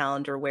into my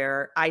calendar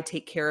where I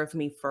take care of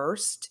me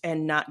first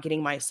and not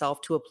getting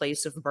myself to a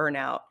place of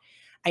burnout.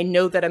 I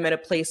know that I'm at a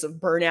place of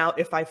burnout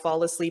if I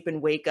fall asleep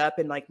and wake up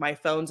and like my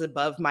phone's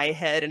above my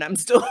head and I'm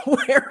still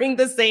wearing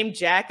the same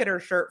jacket or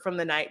shirt from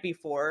the night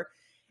before.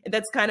 And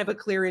that's kind of a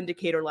clear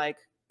indicator, like,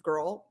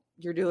 girl,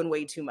 you're doing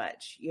way too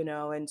much,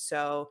 And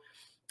so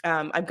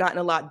I've gotten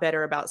a lot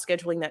better about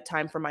scheduling that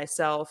time for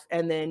myself.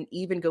 And then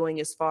even going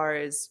as far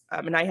as,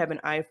 and I have an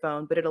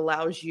iPhone, but it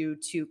allows you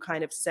to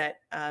kind of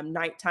set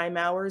nighttime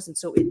hours. And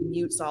so it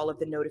mutes all of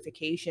the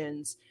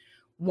notifications.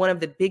 One of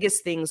the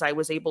biggest things I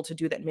was able to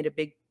do that made a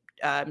big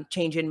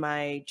change in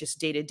my just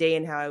day to day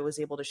and how I was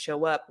able to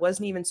show up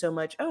wasn't even so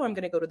much, oh, I'm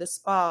going to go to the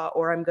spa,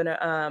 or I'm going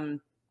to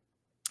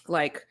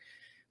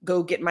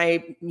go get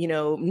my,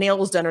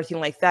 nails done or anything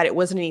like that. It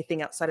wasn't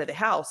anything outside of the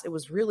house. It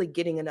was really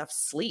getting enough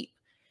sleep.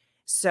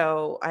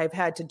 So I've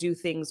had to do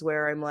things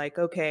where I'm like,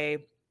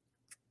 okay,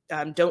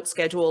 don't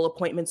schedule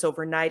appointments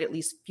overnight, at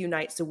least a few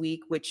nights a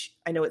week, which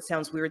I know it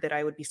sounds weird that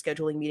I would be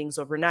scheduling meetings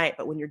overnight,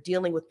 but when you're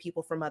dealing with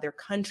people from other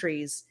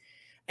countries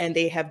and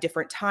they have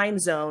different time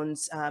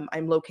zones.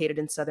 I'm located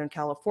in Southern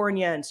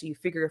California. And so you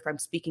figure if I'm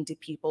speaking to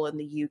people in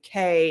the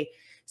UK,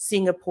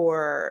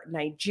 Singapore,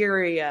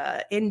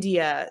 Nigeria,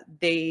 India,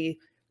 they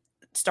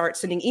start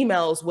sending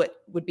emails what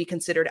would be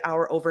considered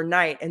our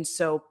overnight. And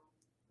so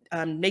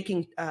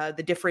making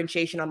the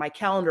differentiation on my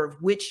calendar of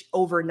which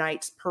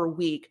overnights per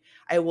week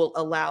I will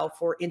allow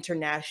for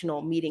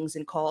international meetings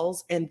and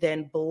calls, and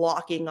then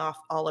blocking off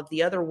all of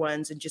the other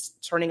ones and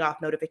just turning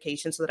off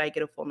notifications so that I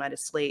get a full night of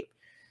sleep.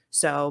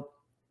 So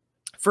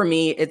for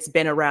me, it's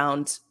been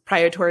around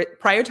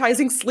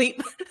prioritizing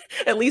sleep,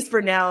 at least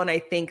for now. And I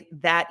think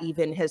that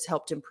even has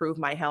helped improve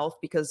my health,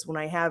 because when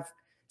I have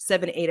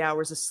 7-8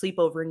 hours of sleep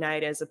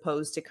overnight, as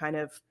opposed to kind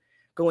of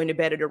going to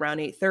bed at around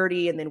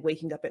 8:30 and then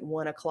waking up at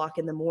 1 o'clock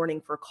in the morning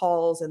for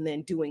calls and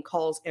then doing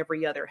calls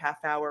every other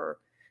half hour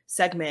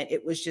segment,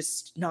 it was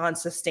just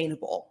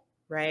non-sustainable,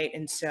 right?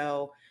 And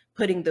so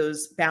putting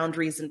those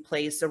boundaries in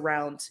place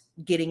around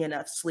getting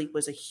enough sleep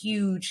was a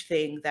huge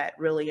thing that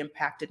really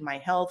impacted my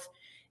health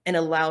and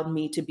allowed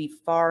me to be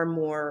far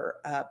more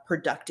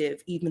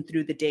productive even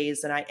through the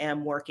days that I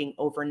am working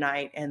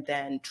overnight and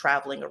then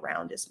traveling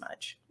around as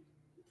much.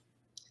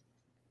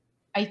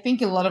 I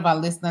think a lot of our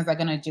listeners are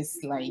gonna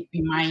just like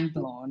be mind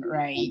blown,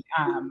 right?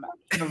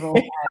 The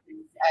role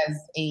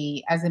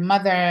as a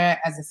mother,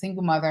 as a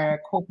single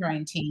mother,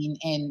 co-parenting,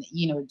 and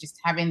just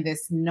having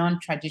this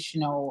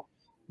non-traditional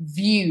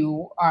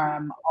view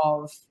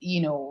of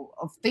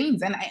of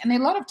things, and a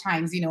lot of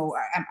times,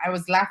 I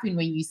was laughing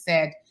when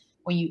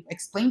you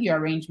explained your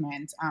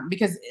arrangement,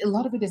 because a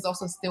lot of it is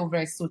also still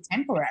so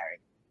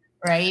temporary,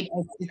 right?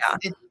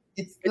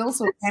 It's still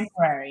so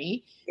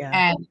temporary.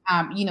 Yeah. And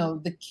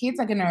the kids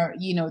are gonna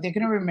they're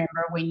gonna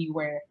remember when you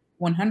were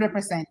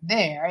 100%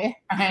 there,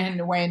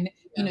 and when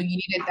you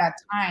needed that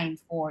time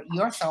for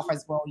yourself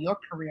as well, your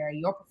career,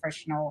 your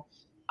professional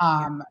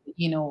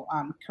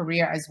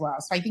career as well.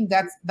 So I think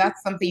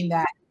that's something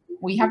that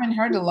we haven't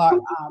heard a lot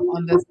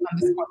on this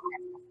podcast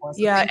before.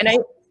 So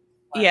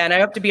and I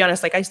have to be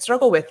honest, like I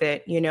struggle with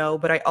it,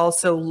 but I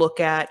also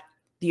look at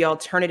the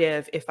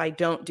alternative. If I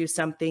don't do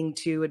something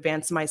to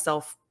advance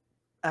myself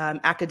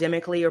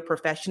academically or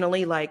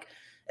professionally, like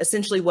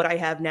essentially what I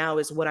have now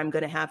is what I'm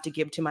going to have to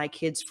give to my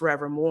kids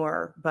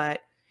forevermore.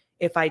 But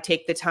if I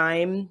take the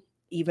time,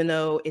 even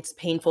though it's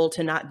painful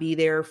to not be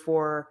there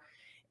for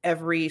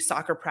every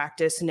soccer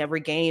practice and every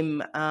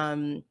game,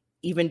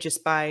 even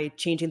just by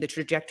changing the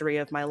trajectory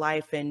of my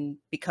life and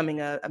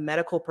becoming a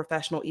medical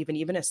professional,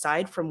 even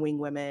aside from Wing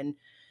Women,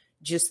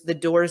 just the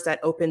doors that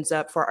opens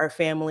up for our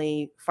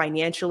family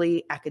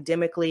financially,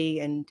 academically,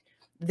 and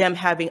them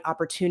having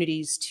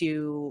opportunities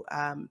to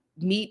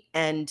meet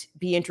and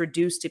be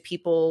introduced to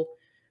people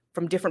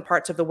from different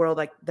parts of the world,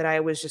 like that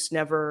I was just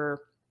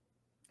never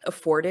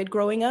afforded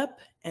growing up.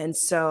 And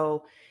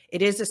so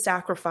it is a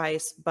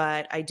sacrifice,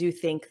 but I do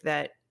think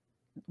that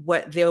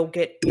what they'll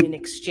get in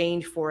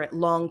exchange for it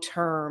long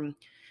term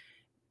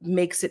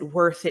makes it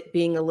worth it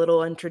being a little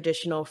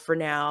untraditional for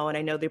now. And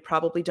I know they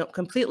probably don't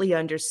completely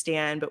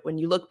understand, but when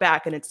you look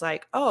back and it's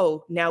like,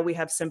 oh, now we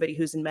have somebody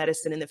who's in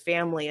medicine in the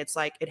family, it's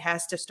like it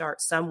has to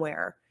start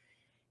somewhere.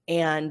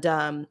 And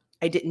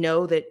I didn't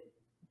know that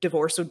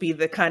divorce would be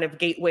the kind of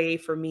gateway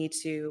for me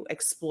to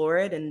explore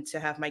it and to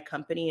have my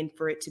company and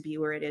for it to be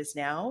where it is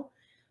now.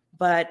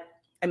 But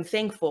I'm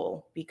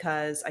thankful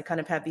because I kind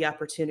of have the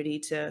opportunity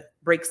to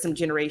break some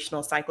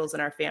generational cycles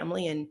in our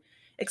family and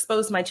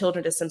expose my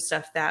children to some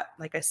stuff that,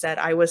 like I said,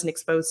 I wasn't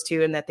exposed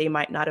to and that they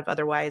might not have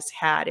otherwise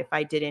had if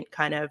I didn't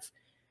kind of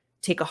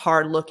take a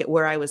hard look at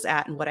where I was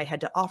at and what I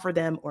had to offer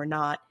them or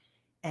not.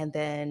 And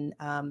then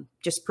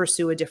just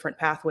pursue a different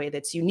pathway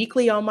that's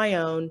uniquely on my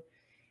own.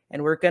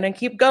 And we're going to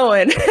keep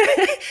going,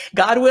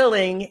 God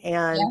willing.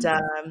 And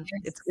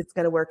it's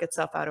going to work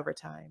itself out over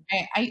time.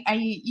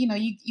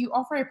 You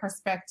offer a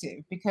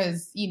perspective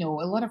because, a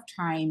lot of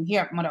time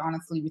here at Mother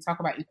Honestly, we talk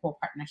about equal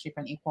partnership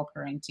and equal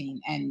parenting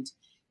and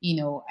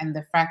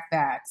the fact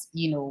that,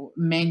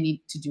 men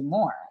need to do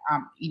more,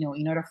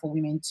 in order for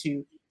women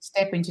to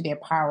step into their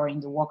power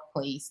in the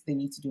workplace, they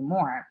need to do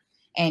more.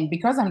 And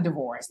because I'm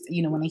divorced,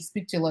 when I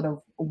speak to a lot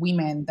of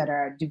women that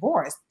are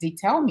divorced, they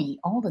tell me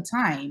all the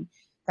time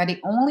that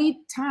the only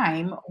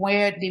time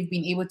where they've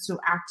been able to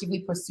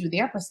actively pursue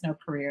their personal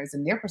careers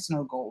and their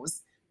personal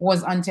goals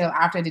was until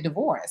after the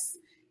divorce.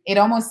 It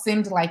almost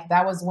seemed like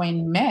that was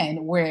when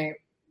men were,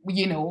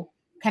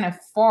 kind of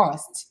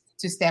forced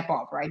to step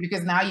up, right?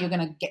 Because now you're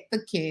going to get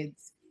the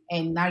kids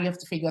and now you have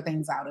to figure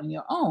things out on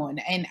your own.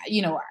 And,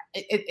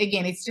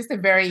 again, it's just a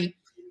very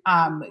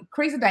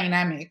crazy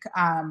dynamic,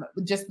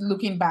 just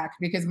looking back,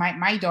 because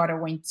my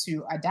daughter went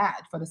to a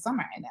dad for the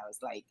summer and I was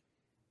like,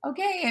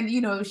 okay. And,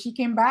 she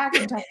came back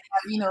and talked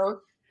about,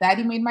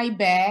 daddy made my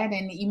bed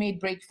and he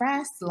made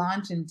breakfast,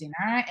 lunch and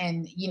dinner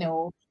and,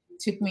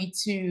 took me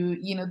to,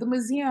 the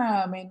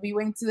museum and we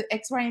went to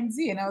X, Y, and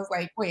Z. And I was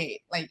like,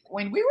 wait, like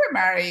when we were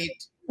married,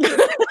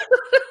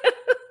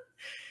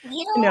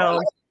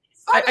 No,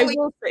 I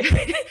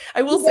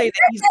will say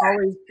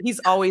that he's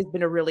always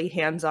been a really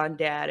hands-on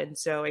dad. And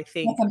so I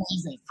think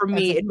for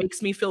me, it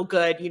makes me feel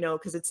good,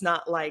 because it's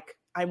not like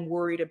I'm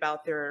worried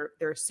about their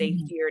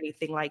safety or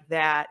anything like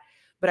that.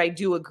 But I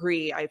do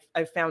agree.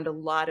 I've found a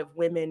lot of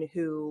women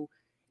who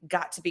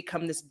got to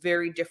become this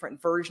very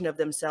different version of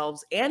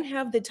themselves and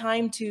have the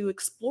time to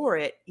explore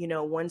it,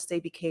 once they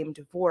became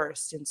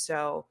divorced. And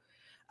so,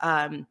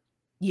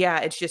 yeah,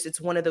 it's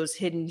one of those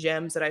hidden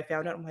gems that I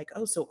found out. I'm like,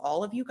 oh, so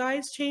all of you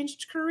guys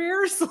changed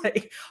careers?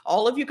 Like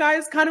all of you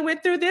guys kind of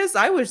went through this?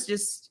 I was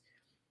just,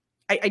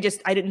 I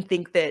didn't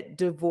think that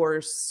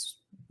divorce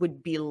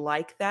would be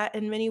like that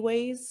in many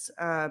ways.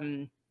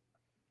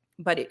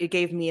 But it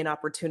gave me an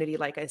opportunity,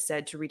 like I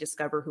said, to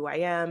rediscover who I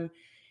am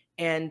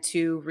and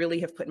to really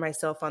have put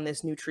myself on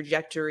this new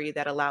trajectory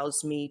that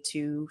allows me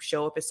to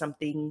show up as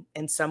something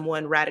and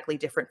someone radically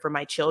different for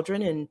my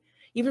children and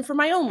even for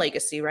my own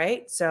legacy,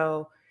 right?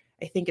 So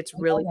I think it's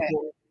really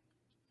cool.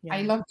 Yeah.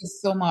 I love this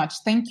so much.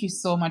 Thank you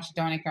so much,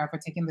 Donica, for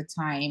taking the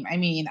time. I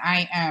mean,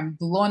 I am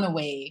blown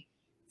away,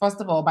 first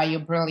of all, by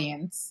your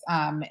brilliance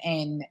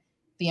and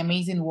the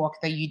amazing work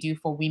that you do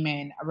for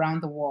women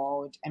around the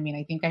world. I mean,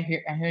 I think I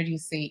heard you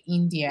say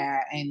India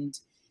and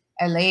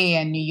LA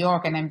and New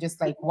York, and I'm just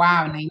like,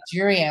 wow,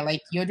 Nigeria,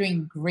 like you're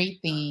doing great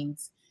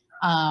things.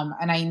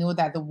 And I know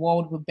that the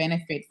world will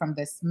benefit from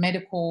this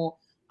medical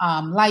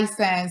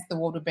license. The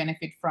world will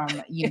benefit from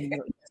your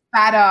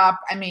startup.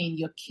 I mean,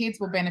 your kids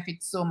will benefit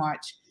so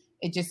much.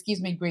 It just gives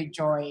me great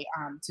joy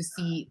to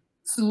see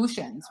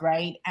solutions,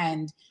 right?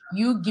 And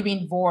you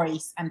giving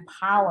voice and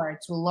power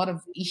to a lot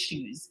of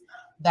issues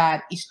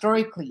that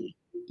historically,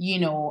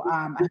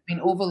 have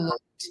been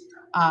overlooked.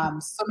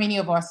 So many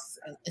of us,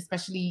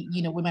 especially,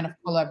 women of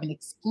color, have been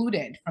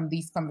excluded from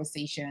these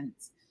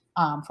conversations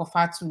for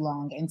far too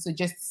long. And so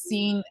just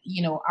seeing,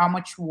 how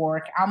much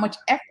work, how much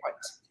effort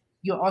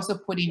you're also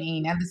putting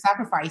in and the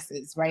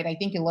sacrifices, right? I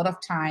think a lot of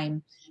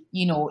time,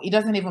 it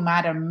doesn't even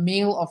matter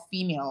male or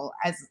female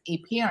as a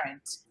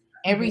parent.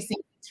 Every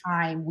single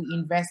time we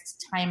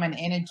invest time and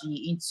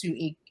energy into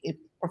a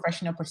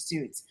professional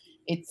pursuit,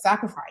 it's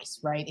sacrifice,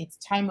 right? It's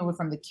time away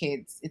from the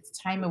kids. It's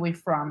time away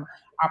from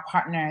our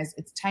partners.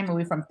 It's time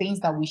away from things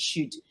that we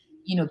should,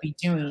 be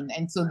doing.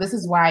 And so this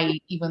is why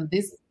even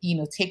this,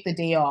 take the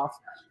day off,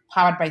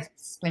 powered by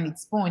Splendid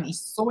Spoon, is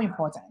so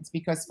important,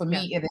 because for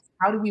me, it is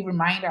how do we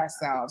remind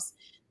ourselves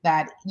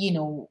that,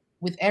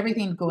 with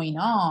everything going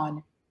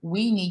on,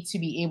 we need to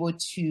be able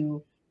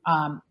to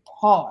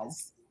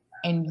pause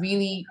and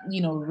really,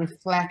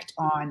 reflect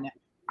on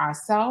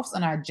ourselves,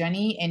 on our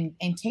journey,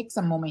 and take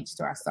some moments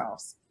to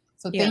ourselves.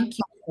 So thank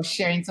you for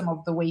sharing some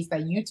of the ways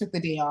that you took the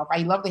day off.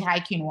 I love the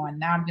hiking one.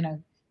 Now I'm going to,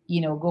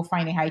 go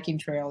find a hiking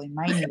trail in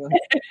my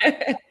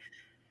neighborhood.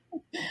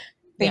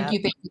 Thank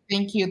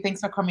you. Thanks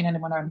for coming on the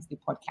Mother Honestly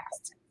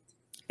podcast.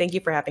 Thank you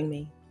for having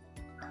me.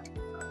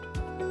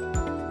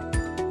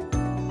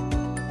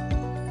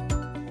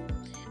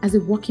 As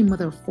a working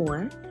mother of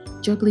 4,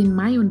 juggling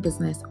my own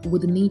business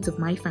with the needs of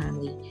my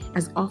family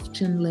has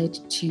often led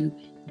to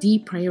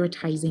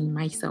deprioritizing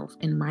myself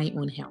and my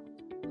own health.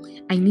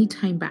 I need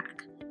time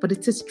back, but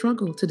it's a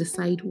struggle to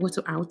decide what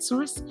to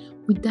outsource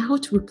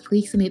without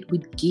replacing it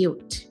with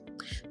guilt.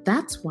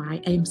 That's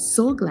why I am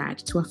so glad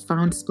to have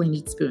found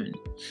Splendid Spoon.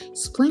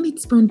 Splendid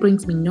Spoon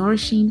brings me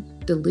nourishing,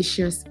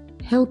 delicious,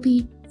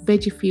 healthy,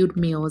 veggie-filled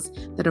meals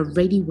that are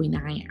ready when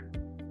I am.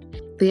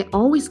 They're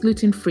always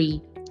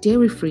gluten-free,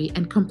 dairy-free,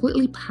 and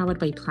completely powered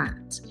by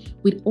plants,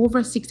 with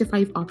over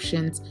 65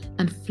 options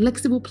and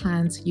flexible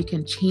plans you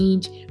can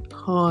change,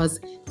 pause,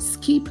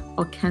 skip,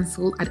 or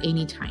cancel at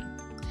any time.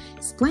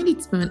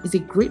 Splendid Spoon is a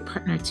great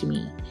partner to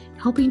me,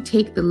 helping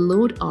take the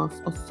load off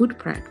of food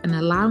prep and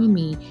allowing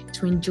me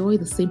to enjoy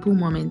the simple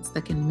moments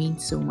that can mean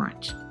so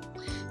much.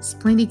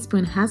 Splendid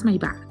Spoon has my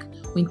back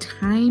when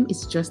time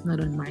is just not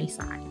on my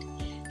side.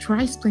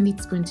 Try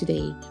Splendid Spoon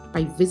today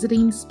by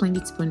visiting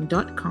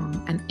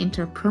splendidspoon.com and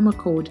enter promo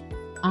code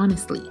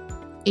HONESTLY,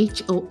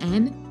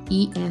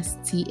 HONESTLY,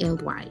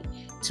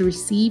 to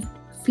receive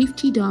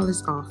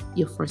 $50 off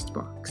your first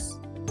box.